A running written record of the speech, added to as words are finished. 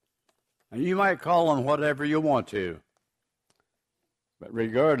And you might call them whatever you want to. But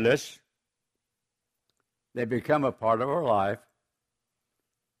regardless, they become a part of our life.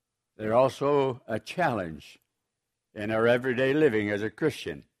 They're also a challenge in our everyday living as a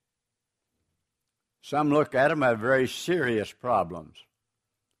Christian. Some look at them as very serious problems.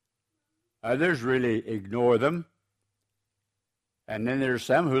 Others really ignore them. And then there's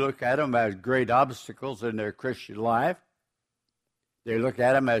some who look at them as great obstacles in their Christian life. They look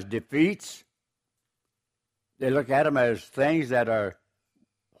at them as defeats. They look at them as things that are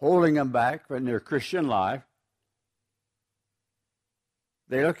holding them back from their Christian life.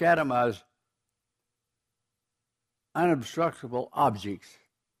 They look at them as unobstructable objects,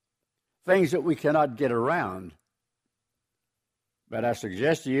 things that we cannot get around. But I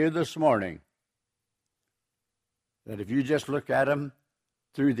suggest to you this morning that if you just look at them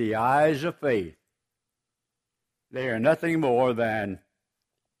through the eyes of faith, they are nothing more than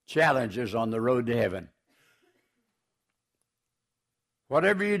challenges on the road to heaven.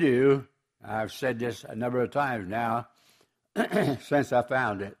 Whatever you do, I've said this a number of times now since I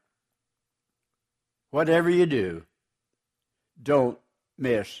found it. Whatever you do, don't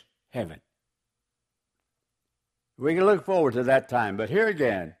miss heaven. We can look forward to that time, but here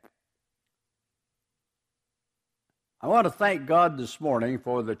again, I want to thank God this morning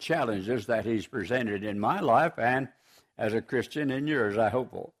for the challenges that He's presented in my life and as a Christian in yours, I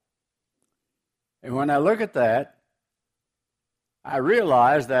hope. And when I look at that, I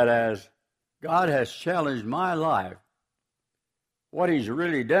realize that as God has challenged my life, what He's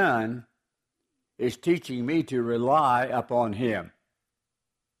really done is teaching me to rely upon Him.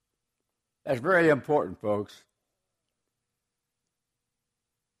 That's very important, folks.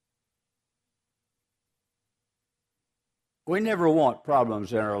 We never want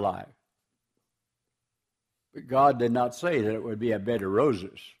problems in our life. But God did not say that it would be a bed of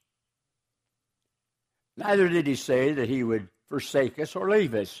roses. Neither did He say that He would forsake us or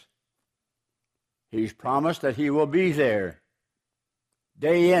leave us. He's promised that He will be there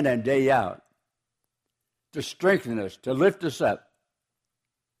day in and day out to strengthen us, to lift us up,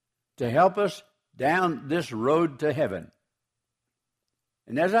 to help us down this road to heaven.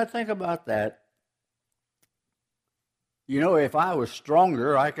 And as I think about that, you know, if I was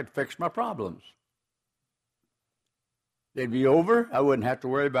stronger, I could fix my problems. They'd be over. I wouldn't have to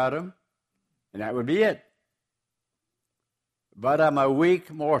worry about them. And that would be it. But I'm a weak,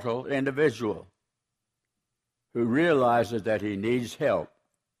 mortal individual who realizes that he needs help,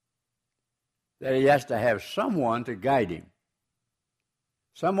 that he has to have someone to guide him,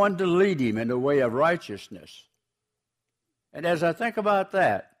 someone to lead him in the way of righteousness. And as I think about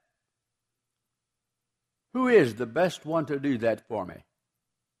that, who is the best one to do that for me?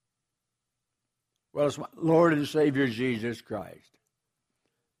 Well, it's my Lord and Savior Jesus Christ.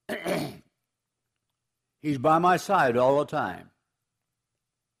 He's by my side all the time.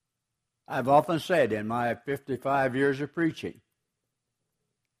 I've often said in my 55 years of preaching,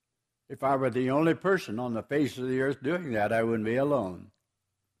 if I were the only person on the face of the earth doing that, I wouldn't be alone.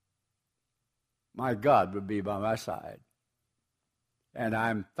 My God would be by my side. And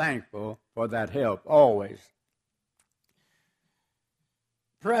I'm thankful for that help always.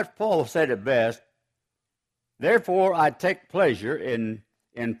 Perhaps Paul said it best, therefore I take pleasure in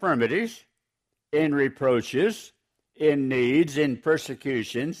infirmities, in reproaches, in needs, in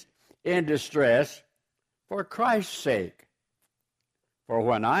persecutions, in distress, for Christ's sake. For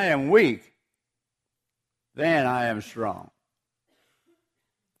when I am weak, then I am strong.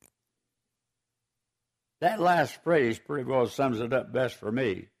 That last phrase pretty well sums it up best for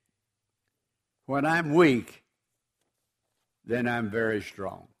me. When I'm weak, then I'm very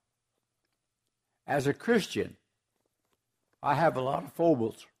strong. As a Christian, I have a lot of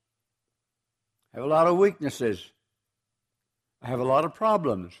foibles. I have a lot of weaknesses. I have a lot of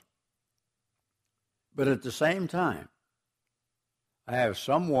problems. But at the same time, I have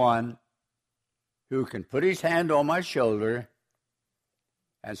someone who can put his hand on my shoulder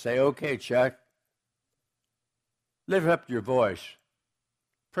and say, okay, Chuck, lift up your voice.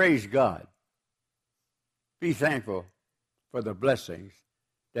 Praise God. Be thankful for the blessings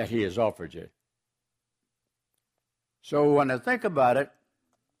that He has offered you. So when I think about it,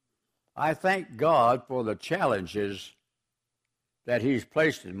 I thank God for the challenges that He's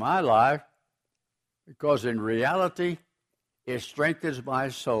placed in my life, because in reality, it strengthens my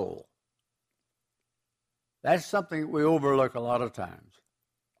soul. That's something we overlook a lot of times.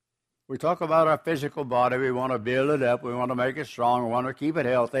 We talk about our physical body. We want to build it up. We want to make it strong. We want to keep it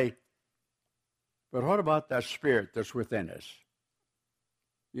healthy. But what about that spirit that's within us?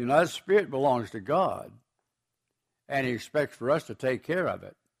 You know, that spirit belongs to God, and He expects for us to take care of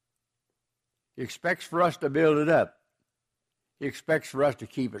it. He expects for us to build it up. He expects for us to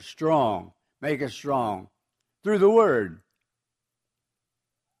keep it strong, make it strong through the Word.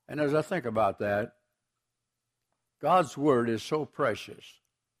 And as I think about that, God's Word is so precious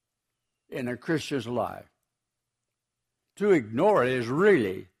in a Christian's life. To ignore it is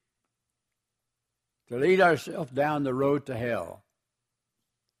really to lead ourselves down the road to hell,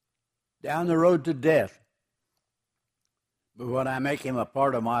 down the road to death. But when I make Him a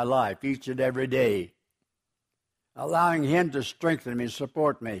part of my life each and every day, allowing Him to strengthen me and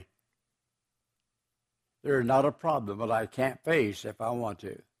support me, there is not a problem that I can't face if I want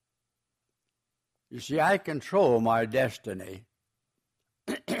to. You see, I control my destiny.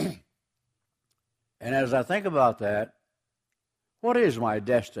 And as I think about that, what is my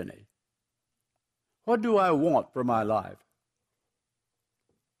destiny? What do I want for my life?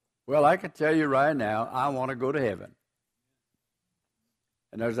 Well, I can tell you right now, I want to go to heaven.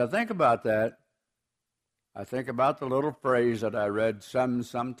 And as I think about that, I think about the little phrase that I read some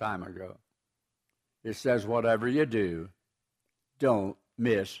time ago. It says, whatever you do, don't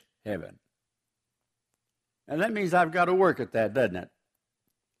miss heaven. And that means I've got to work at that, doesn't it?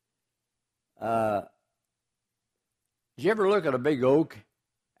 Did you ever look at a big oak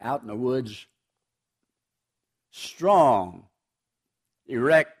out in the woods? Strong,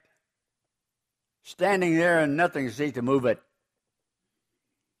 erect, standing there and nothing to see to move it.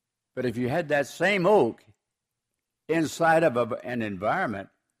 But if you had that same oak inside of an environment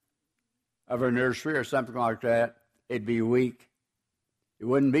of a nursery or something like that, it'd be weak. It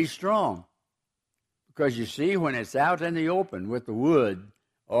wouldn't be strong. Because you see, when it's out in the open with the wood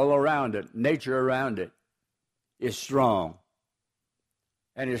all around it, nature around it, it's strong.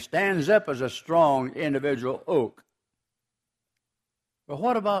 And it stands up as a strong individual oak. But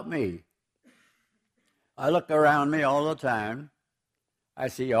what about me? I look around me all the time. I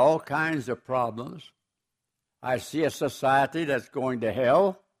see all kinds of problems. I see a society that's going to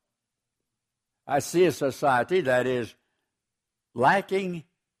hell. I see a society that is lacking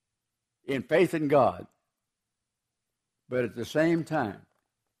in faith in God. But at the same time,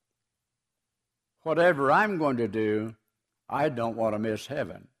 whatever I'm going to do, I don't want to miss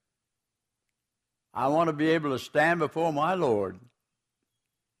heaven. I want to be able to stand before my Lord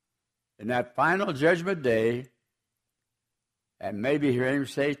in that final judgment day and maybe hear Him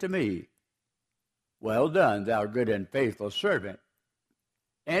say to me, well done, thou good and faithful servant.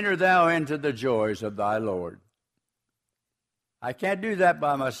 Enter thou into the joys of thy Lord. I can't do that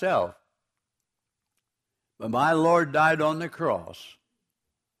by myself. But my Lord died on the cross,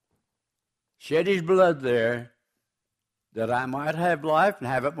 shed His blood there, that I might have life and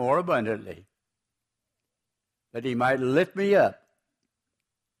have it more abundantly, that He might lift me up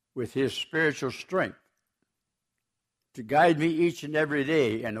with His spiritual strength to guide me each and every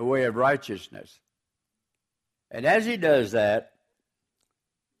day in the way of righteousness. And as He does that,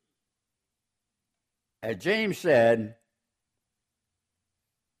 as James said,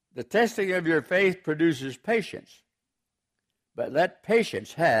 the testing of your faith produces patience, but let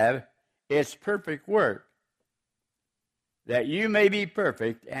patience have its perfect work, that you may be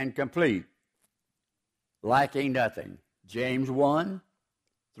perfect and complete, lacking nothing. James 1,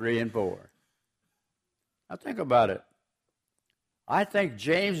 3 and 4. Now think about it. I think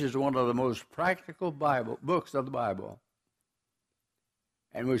James is one of the most practical books of the Bible.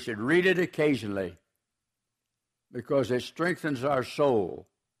 And we should read it occasionally because it strengthens our soul.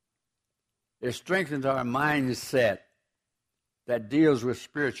 It strengthens our mindset that deals with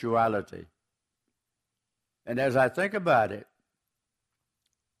spirituality. And as I think about it,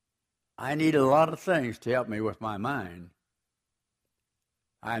 I need a lot of things to help me with my mind.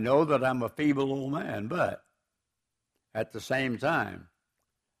 I know that I'm a feeble old man, but at the same time,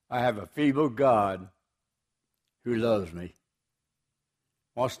 I have a feeble God who loves me,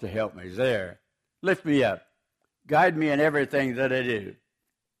 wants to help me. There, lift me up, guide me in everything that I do.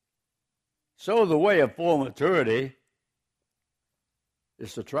 So the way of full maturity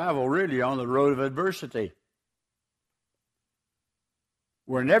is to travel really on the road of adversity.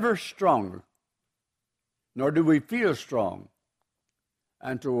 We're never stronger, nor do we feel strong,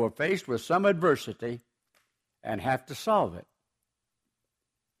 until we're faced with some adversity and have to solve it.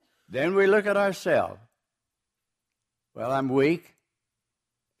 Then we look at ourselves. Well, I'm weak.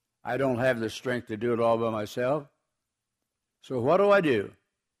 I don't have the strength to do it all by myself. So what do?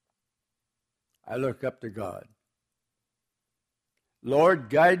 I look up to God. Lord,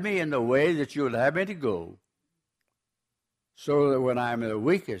 guide me in the way that you would have me to go, so that when I'm the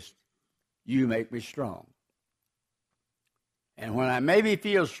weakest, you make me strong. And when I maybe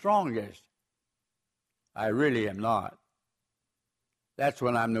feel strongest, I really am not. That's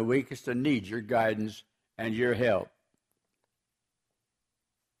when I'm the weakest and need your guidance and your help.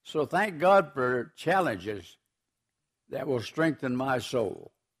 So thank God for challenges that will strengthen my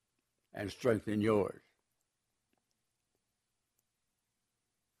soul and strengthen yours.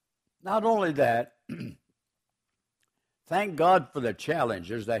 Not only that, thank God for the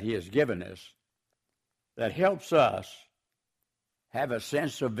challenges that He has given us that helps us have a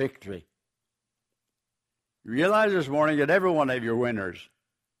sense of victory. You realize this morning that every one of you are winners.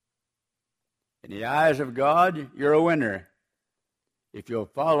 In the eyes of God, you're a winner. If you'll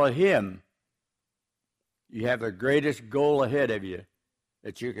follow Him, you have the greatest goal ahead of you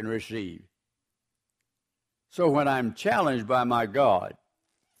that you can receive. So when I'm challenged by my God,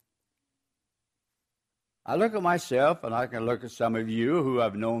 I look at myself, and I can look at some of you who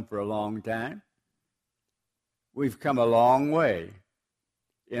I've known for a long time. We've come a long way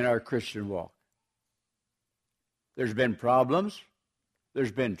in our Christian walk. There's been problems,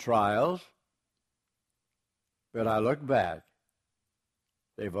 there's been trials, but I look back.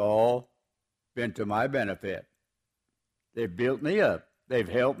 They've all been to my benefit. They've built me up. They've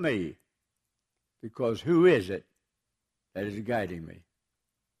helped me. Because who is it that is guiding me?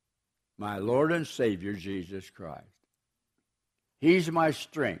 My Lord and Savior, Jesus Christ. He's my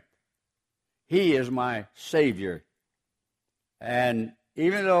strength. He is my Savior. And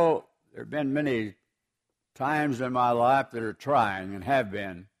even though there have been many times in my life that are trying and have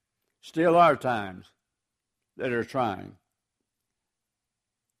been, still are times that are trying,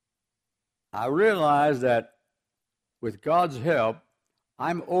 I realize that with God's help,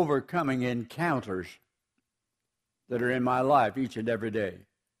 I'm overcoming encounters that are in my life each and every day.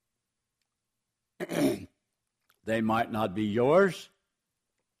 They might not be yours,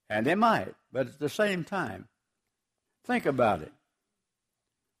 and they might, but at the same time, think about it.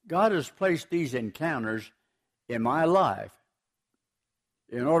 God has placed these encounters in my life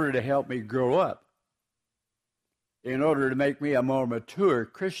in order to help me grow up, in order to make me a more mature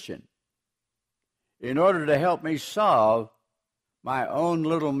Christian, in order to help me solve my own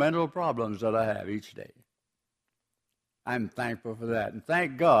little mental problems that I have each day. I'm thankful for that, and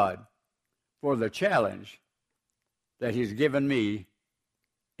thank God for the challenge that He's given me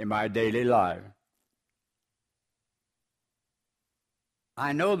in my daily life.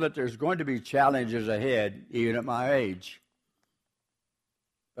 I know that there's going to be challenges ahead, even at my age.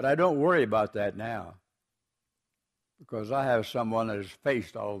 But I don't worry about that now, because I have someone that has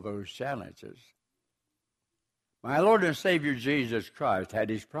faced all those challenges. My Lord and Savior Jesus Christ had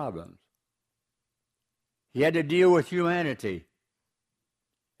His problems. He had to deal with humanity,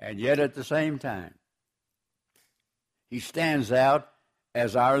 and yet at the same time, He stands out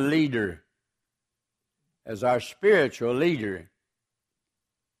as our leader, as our spiritual leader,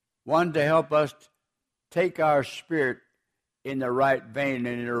 one to help us take our spirit in the right vein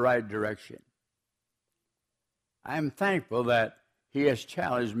and in the right direction. I'm thankful that He has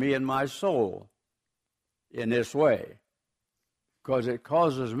challenged me in my soul in this way, because it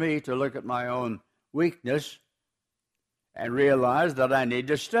causes me to look at my own weakness and realize that I need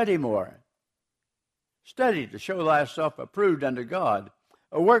to study more. Study to show thyself approved unto God,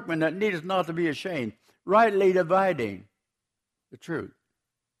 a workman that needeth not to be ashamed, rightly dividing the truth.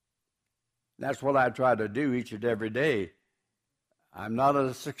 That's what I try to do each and every day. I'm not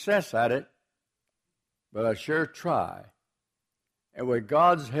a success at it, but I sure try. And with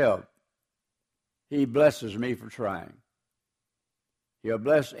God's help, He blesses me for trying. He'll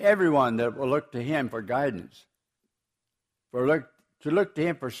bless everyone that will look to Him for guidance, to look to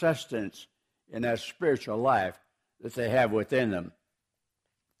Him for sustenance in that spiritual life that they have within them.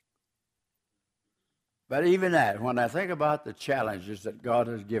 But even that, when I think about the challenges that God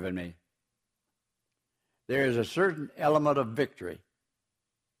has given me, there is a certain element of victory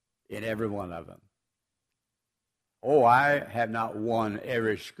in every one of them. Oh, I have not won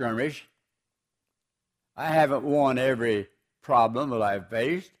every skirmish. I haven't won every problem that I've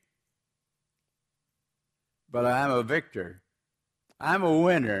faced. But I'm a victor. I'm a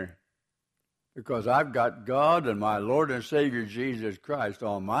winner because I've got God and my Lord and Savior Jesus Christ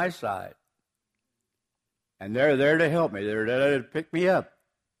on my side. And they're there to help me. They're there to pick me up.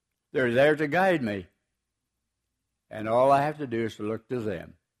 They're there to guide me. And all I have to do is to look to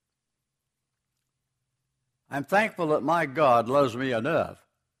them. I'm thankful that my God loves me enough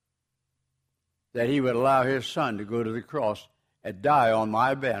that He would allow His Son to go to the cross and die on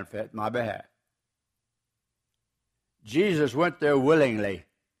my benefit, my behalf. Jesus went there willingly.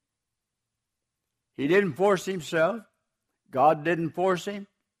 He didn't force Himself. God didn't force Him.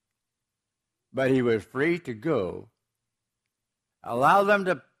 But He was free to go. Allow them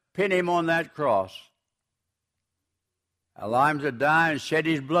to pin Him on that cross. Allow him to die and shed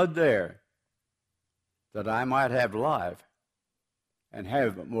his blood there, that I might have life and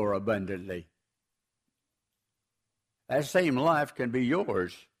have it more abundantly. That same life can be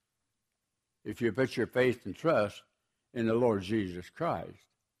yours if you put your faith and trust in the Lord Jesus Christ.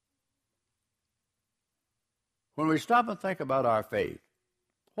 When we stop and think about our faith,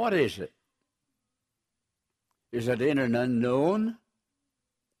 what is it? Is it in an unknown?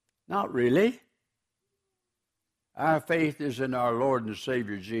 Not really. Our faith is in our Lord and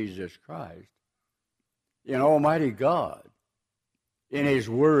Savior Jesus Christ, in Almighty God, in His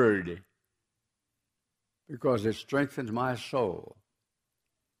Word, because it strengthens my soul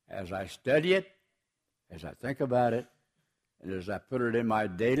as I study it, as I think about it, and as I put it in my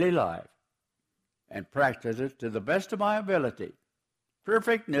daily life and practice it to the best of my ability.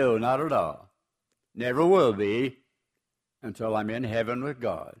 Perfect? No, not at all. Never will be until I'm in heaven with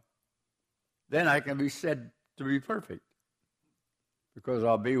God. Then I can be said to be perfect because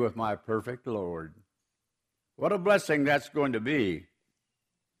I'll be with my perfect Lord. What a blessing that's going to be.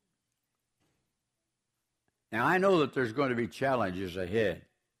 Now, I know that there's going to be challenges ahead.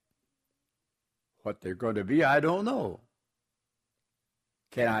 What they're going to be, I don't know.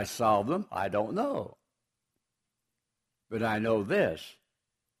 Can I solve them? I don't know. But I know this,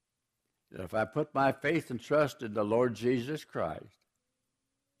 that if I put my faith and trust in the Lord Jesus Christ,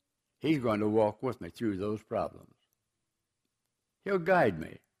 He's going to walk with me through those problems. He'll guide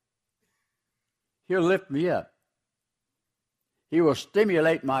me. He'll lift me up. He will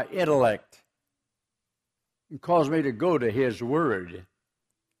stimulate my intellect and cause me to go to His Word,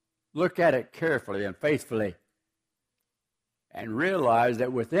 look at it carefully and faithfully, and realize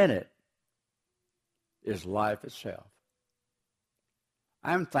that within it is life itself.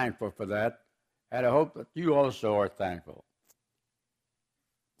 I'm thankful for that, and I hope that you also are thankful.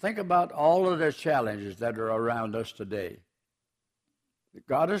 Think about all of the challenges that are around us today that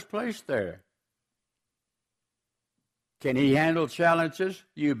God has placed there. Can He handle challenges?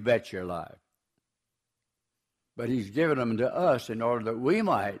 You bet your life. But He's given them to us in order that we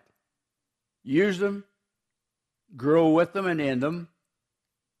might use them, grow with them and in them,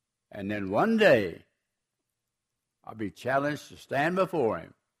 and then one day I'll be challenged to stand before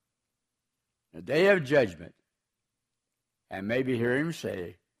Him in the day of judgment and maybe hear Him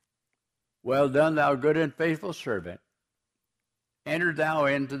say, "Well done, thou good and faithful servant. Enter thou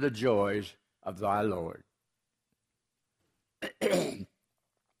into the joys of thy Lord."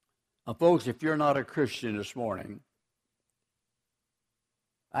 Now, folks, if you're not a Christian this morning,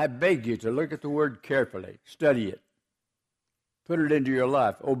 I beg you to look at the Word carefully, study it, put it into your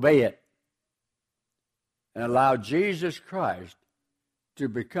life, obey it, and allow Jesus Christ to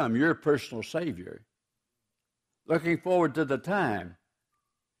become your personal Savior. Looking forward to the time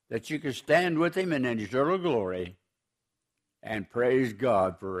that you can stand with Him in eternal glory and praise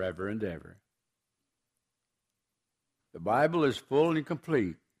God forever and ever. The Bible is full and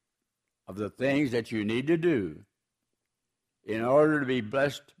complete of the things that you need to do in order to be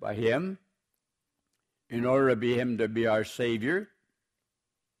blessed by Him, in order to be Him to be our Savior,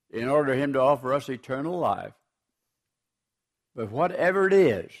 in order for Him to offer us eternal life. But whatever it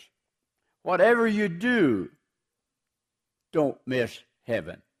is, whatever you do, don't miss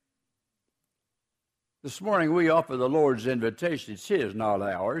heaven. This morning we offer the Lord's invitation. It's His, not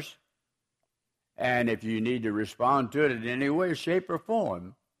ours. And if you need to respond to it in any way, shape, or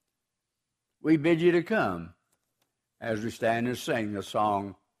form, we bid you to come as we stand and sing the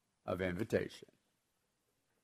song of invitation.